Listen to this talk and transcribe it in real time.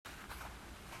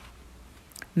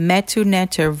Metu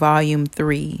Neter, Volume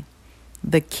 3,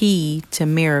 The Key to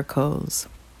Miracles.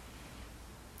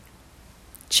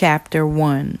 Chapter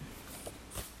 1,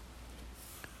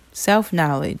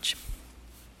 Self-Knowledge.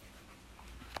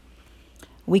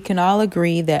 We can all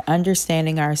agree that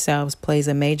understanding ourselves plays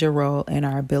a major role in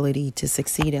our ability to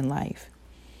succeed in life.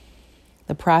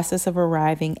 The process of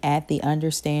arriving at the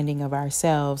understanding of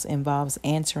ourselves involves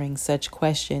answering such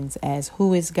questions as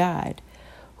who is God?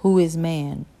 Who is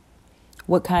man?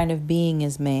 What kind of being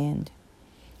is man?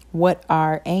 What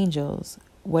are angels?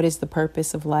 What is the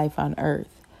purpose of life on earth?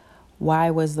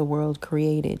 Why was the world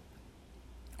created?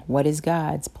 What is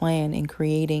God's plan in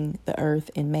creating the earth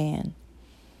and man?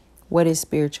 What is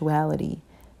spirituality?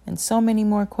 And so many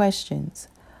more questions.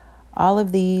 All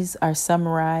of these are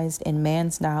summarized in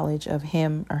man's knowledge of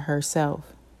him or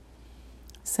herself.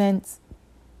 Since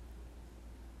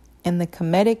in the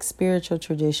Kemetic spiritual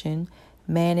tradition,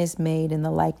 man is made in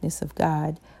the likeness of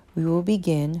God, we will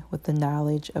begin with the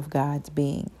knowledge of God's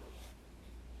being.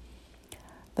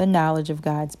 The knowledge of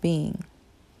God's being.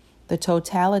 The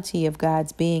totality of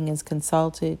God's being is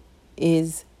constituted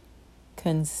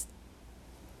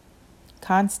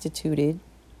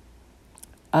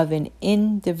of an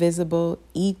indivisible,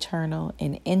 eternal,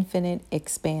 and infinite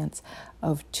expanse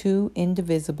of two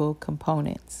indivisible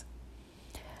components.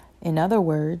 In other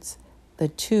words, the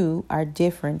two are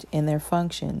different in their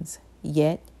functions,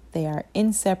 yet they are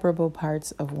inseparable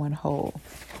parts of one whole.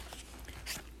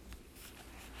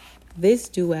 This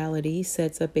duality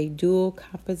sets up a dual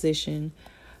composition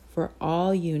for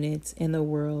all units in the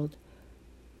world.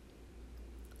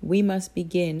 We must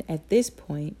begin at this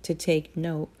point to take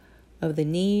note of the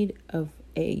need of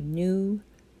a new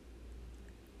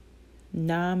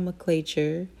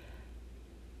nomenclature.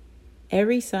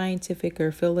 Every scientific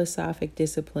or philosophic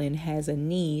discipline has a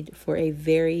need for a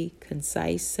very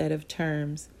concise set of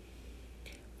terms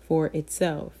for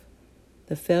itself.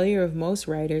 The failure of most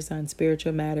writers on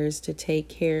spiritual matters to take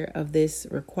care of this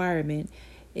requirement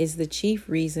is the chief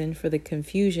reason for the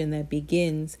confusion that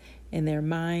begins in their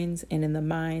minds and in the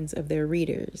minds of their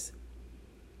readers.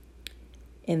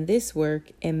 In this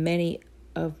work and many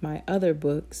of my other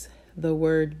books, the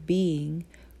word being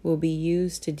will be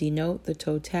used to denote the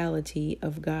totality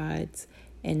of God's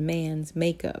and man's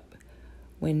makeup,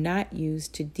 when not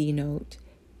used to denote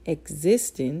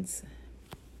existence.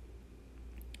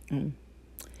 Let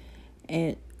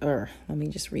me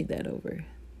just read that over.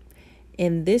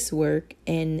 In this work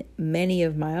and many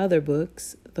of my other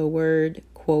books, the word,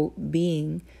 quote,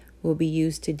 being will be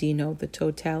used to denote the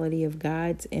totality of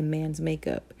God's and man's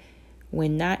makeup,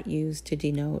 when not used to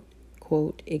denote,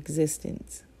 quote,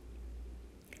 existence.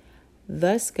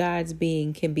 Thus, God's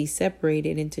being can be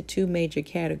separated into two major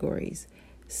categories,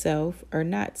 self or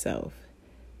not self.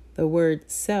 The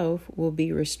word self will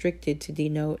be restricted to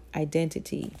denote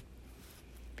identity.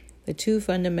 The two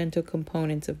fundamental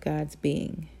components of God's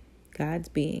being,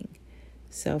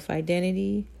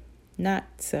 self-identity, not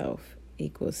self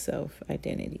equals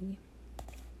self-identity.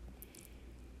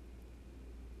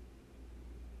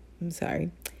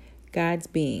 God's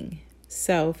being,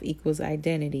 self equals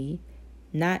identity,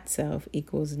 not self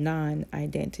equals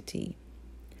non-identity.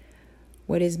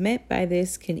 What is meant by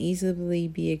this can easily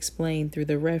be explained through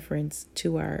the reference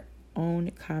to our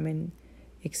own common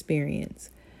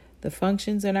experience. The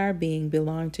functions in our being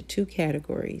belong to two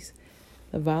categories: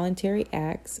 the voluntary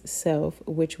acts, self,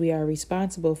 which we are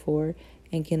responsible for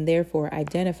and can therefore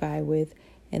identify with,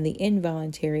 and the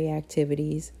involuntary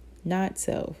activities, not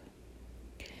self,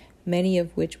 many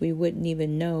of which we wouldn't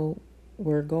even know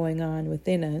were going on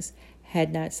within us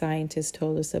had not scientists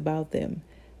told us about them.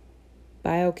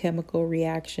 Biochemical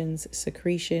reactions,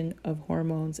 secretion of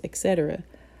hormones, etc.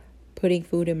 Putting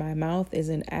food in my mouth is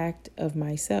an act of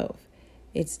myself.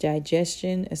 Its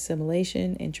digestion,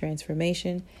 assimilation, and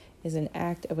transformation is an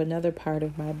act of another part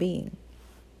of my being,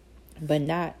 but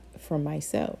not from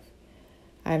myself.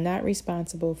 I am not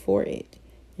responsible for it.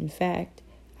 In fact,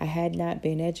 I had not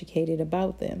been educated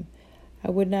about them.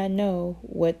 I would not know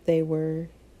that they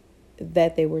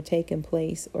were taking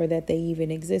place, or that they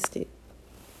even existed.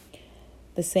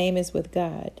 The same is with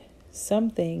God. Some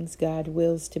things God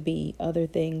wills to be, other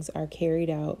things are carried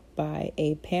out by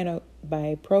a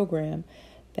program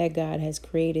that God has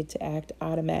created to act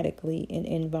automatically and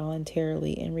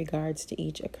involuntarily in regards to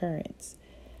each occurrence.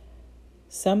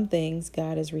 Some things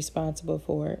God is responsible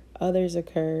for, others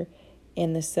occur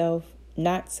in the self,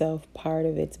 not self part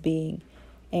of its being,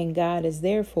 and God is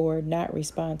therefore not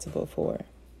responsible for.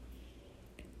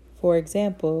 For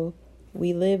example,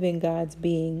 we live in God's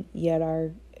being, yet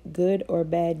our good or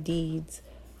bad deeds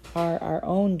are our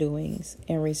own doings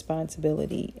and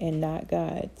responsibility and not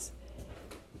God's.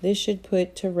 This should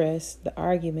put to rest the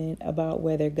argument about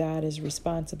whether God is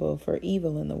responsible for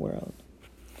evil in the world.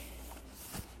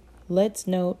 Let's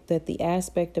note that the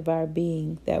aspect of our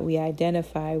being that we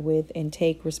identify with and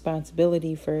take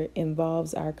responsibility for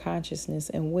involves our consciousness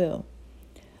and will,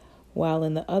 while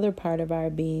in the other part of our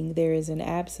being there is an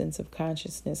absence of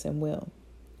consciousness and will.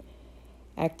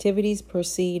 Activities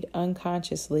proceed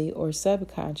unconsciously or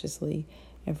subconsciously,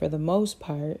 and for the most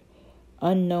part,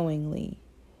 unknowingly.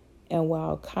 And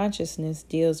while consciousness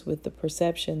deals with the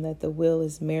perception that the will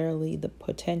is merely the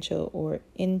potential or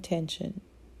intention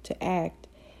to act,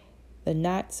 the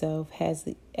not-self as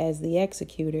the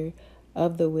executor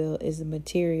of the will is the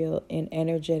material and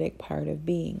energetic part of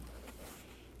being.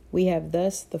 We have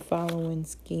thus the following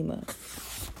schema.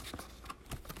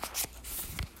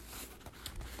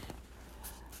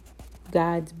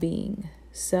 God's being.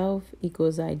 Self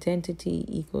equals identity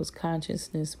equals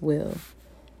consciousness, will.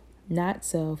 Not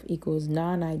self equals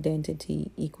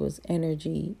non-identity equals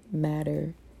energy,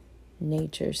 matter,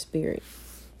 nature, spirit.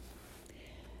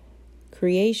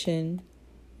 Creation,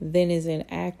 then, is an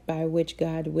act by which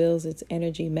God wills its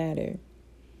energy matter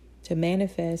to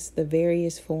manifest the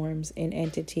various forms and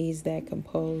entities that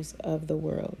compose of the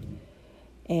world,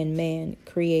 and man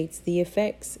creates the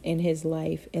effects in his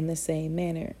life in the same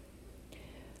manner.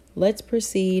 Let's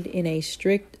proceed in a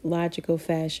strict logical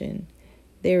fashion.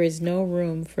 There is no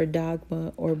room for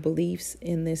dogma or beliefs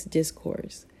in this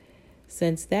discourse,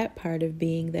 since that part of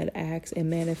being that acts and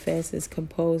manifests is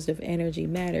composed of energy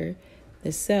matter.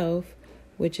 The self,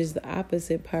 which is the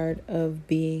opposite part of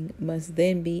being, must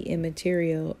then be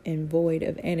immaterial and void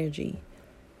of energy.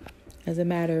 As a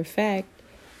matter of fact,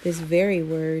 this very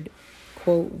word,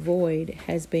 quote, void,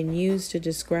 has been used to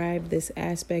describe this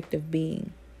aspect of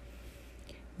being.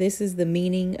 This is the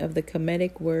meaning of the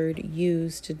Kemetic word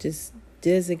used to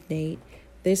designate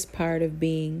this part of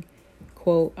being,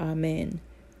 quote, amen,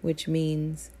 which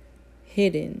means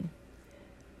hidden.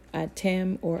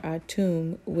 Atem or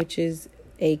atum, which is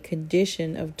a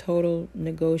condition of total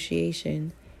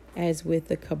negotiation, as with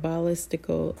the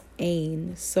Kabbalistical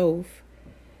Ein Sof,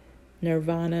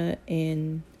 Nirvana,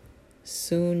 and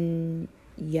Sunyata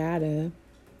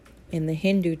in the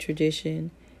Hindu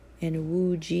tradition, and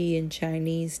Wu Ji in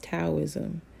Chinese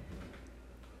Taoism.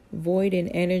 Void in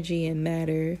energy and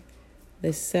matter,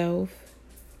 the self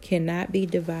cannot be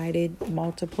divided,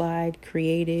 multiplied,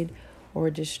 created, or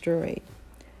destroyed.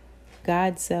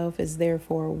 God's self is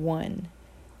therefore one.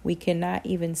 We cannot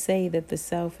even say that the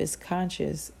self is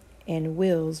conscious and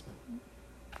wills,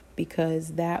 because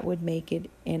that would make it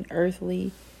an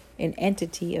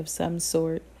entity of some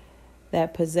sort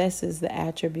that possesses the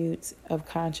attributes of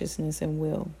consciousness and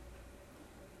will.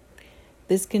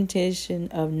 This condition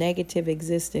of negative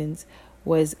existence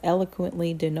was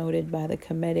eloquently denoted by the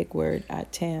Kemetic word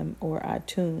atem or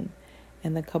atum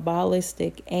and the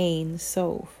Kabbalistic Ein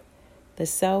Sof. The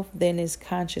self then is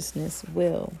consciousness,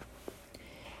 will.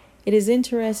 It is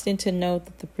interesting to note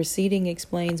that the preceding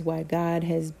explains why God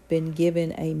has been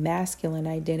given a masculine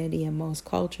identity in most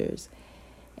cultures.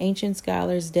 Ancient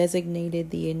scholars designated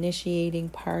the initiating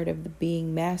part of the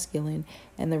being masculine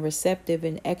and the receptive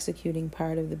and executing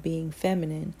part of the being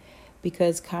feminine,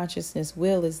 because consciousness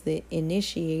will is the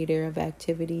initiator of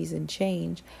activities and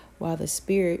change, while the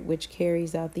spirit which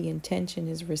carries out the intention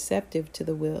is receptive to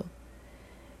the will.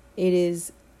 It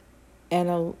is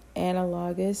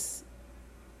analogous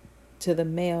to the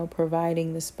male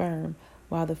providing the sperm,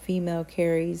 while the female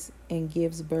carries and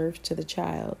gives birth to the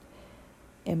child.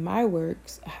 In my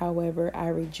works, however, I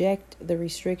reject the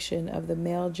restriction of the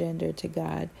male gender to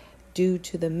God due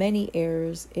to the many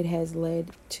errors it has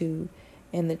led to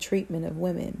in the treatment of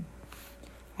women.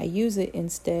 I use it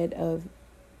instead of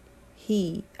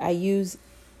he. I use,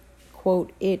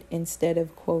 quote, it instead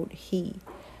of, quote, he.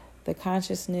 The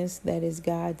consciousness that is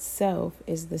God's self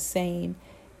is the same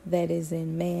that is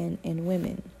in man and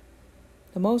women.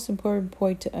 The most important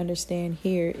point to understand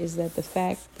here is that the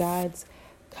fact God's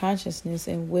consciousness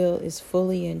and will is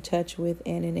fully in touch with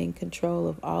and in control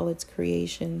of all its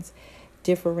creations,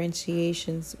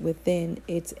 differentiations within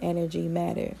its energy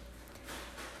matter.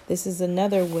 This is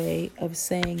another way of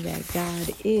saying that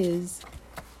God is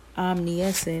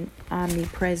omniscient,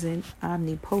 omnipresent,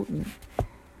 omnipotent.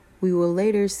 We will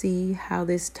later see how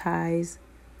this ties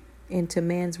into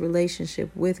man's relationship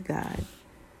with God.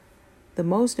 The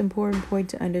most important point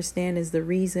to understand is the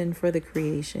reason for the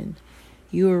creation.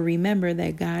 You will remember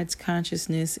that God's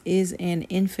consciousness is an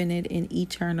infinite and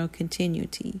eternal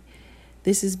continuity.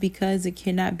 This is because it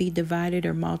cannot be divided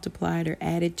or multiplied or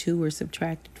added to or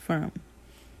subtracted from.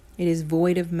 It is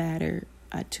void of matter,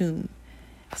 atum.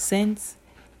 Since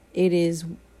it is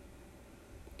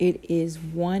it is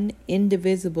one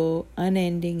indivisible,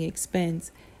 unending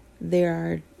expense, there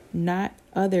are not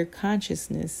other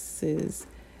consciousnesses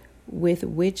with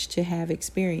which to have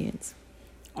experience.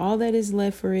 All that is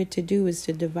left for it to do is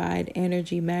to divide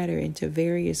energy matter into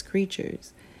various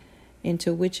creatures,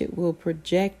 into which it will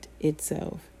project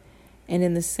itself. And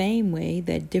in the same way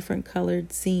that different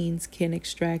colored scenes can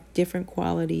extract different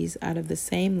qualities out of the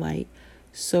same light,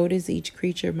 so does each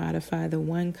creature modify the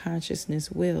one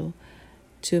consciousness will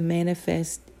to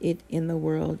manifest it in the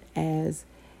world as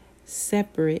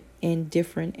separate and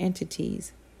different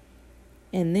entities.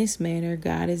 In this manner,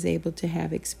 God is able to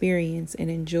have experience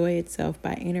and enjoy itself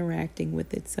by interacting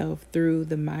with itself through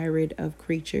the myriad of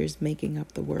creatures making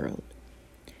up the world.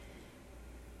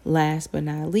 Last but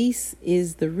not least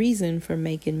is the reason for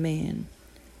making man.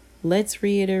 Let's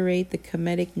reiterate the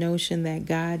Kemetic notion that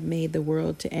God made the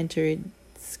world to enter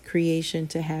its creation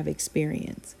to have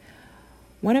experience.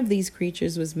 One of these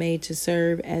creatures was made to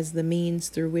serve as the means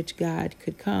through which God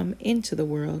could come into the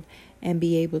world and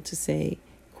be able to say,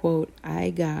 quote,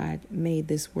 I, God, made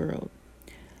this world.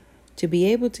 To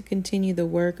be able to continue the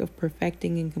work of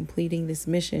perfecting and completing this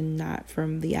mission, not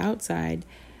from the outside,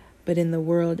 but in the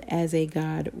world as a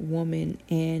God woman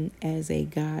and as a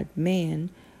God man,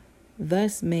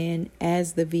 thus man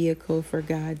as the vehicle for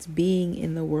God's being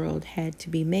in the world had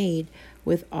to be made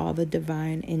with all the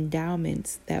divine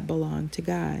endowments that belong to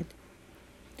God.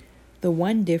 The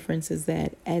one difference is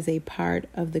that as a part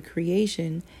of the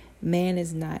creation, man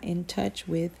is not in touch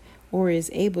with or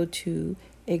is able to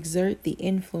exert the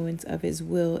influence of his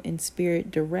will and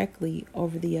spirit directly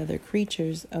over the other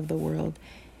creatures of the world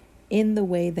in the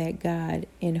way that God,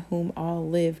 in whom all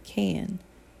live, can.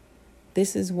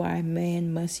 This is why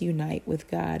man must unite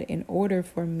with God in order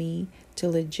for me to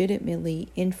legitimately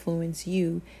influence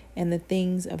you and the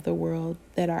things of the world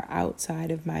that are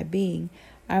outside of my being.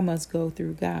 I must go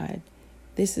through God.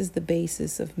 This is the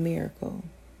basis of miracle.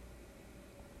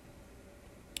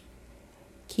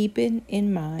 Keeping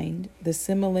in mind the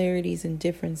similarities and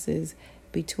differences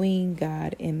between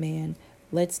God and man,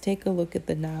 let's take a look at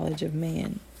the knowledge of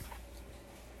man.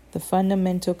 The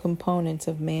fundamental components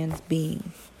of man's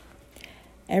being.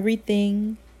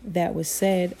 Everything that was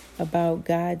said about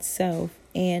God's self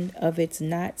and of its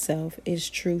not self is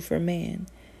true for man.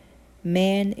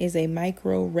 Man is a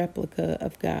micro replica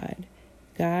of God.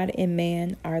 God and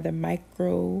man are the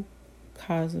microcosms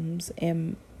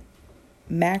and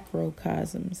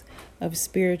macrocosms of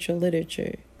spiritual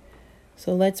literature.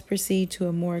 So let's proceed to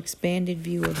a more expanded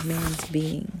view of man's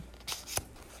being.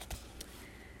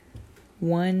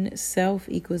 1. Self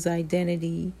equals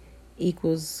identity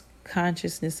equals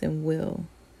consciousness and will.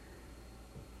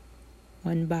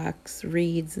 One box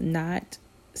reads not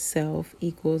self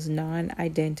equals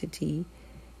non-identity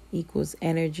equals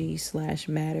energy /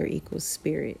 matter equals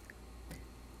spirit.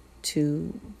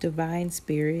 2. Divine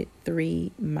spirit.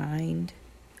 3. Mind,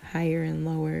 higher and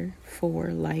lower. 4.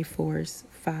 Life force.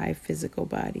 5. Physical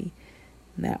body.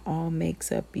 And that all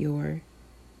makes up your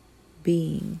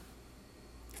being.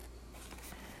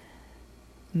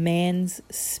 Man's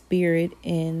spirit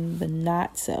in the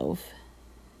not self.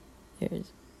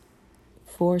 There's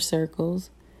 4 circles.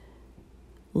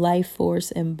 Life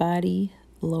force and body,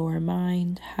 lower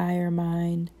mind, higher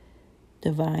mind,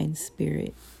 divine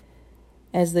spirit.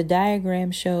 As the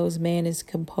diagram shows, man is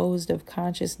composed of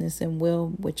consciousness and will,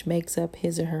 which makes up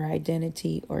his or her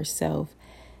identity or self,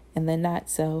 and the not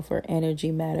self or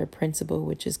energy matter principle,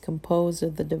 which is composed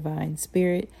of the divine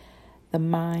spirit, the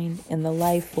mind, and the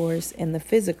life force, and the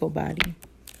physical body.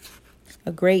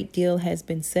 A great deal has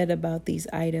been said about these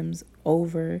items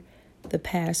over the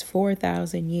past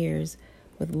 4,000 years,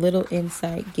 with little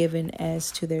insight given as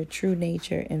to their true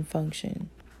nature and function.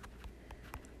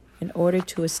 In order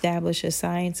to establish a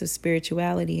science of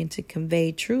spirituality and to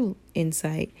convey true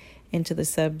insight into the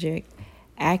subject,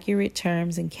 accurate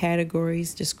terms and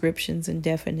categories, descriptions, and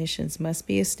definitions must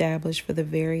be established for the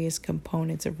various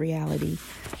components of reality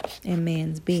and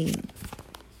man's being.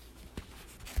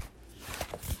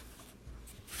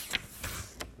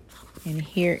 And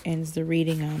here ends the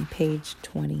reading on page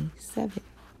 27.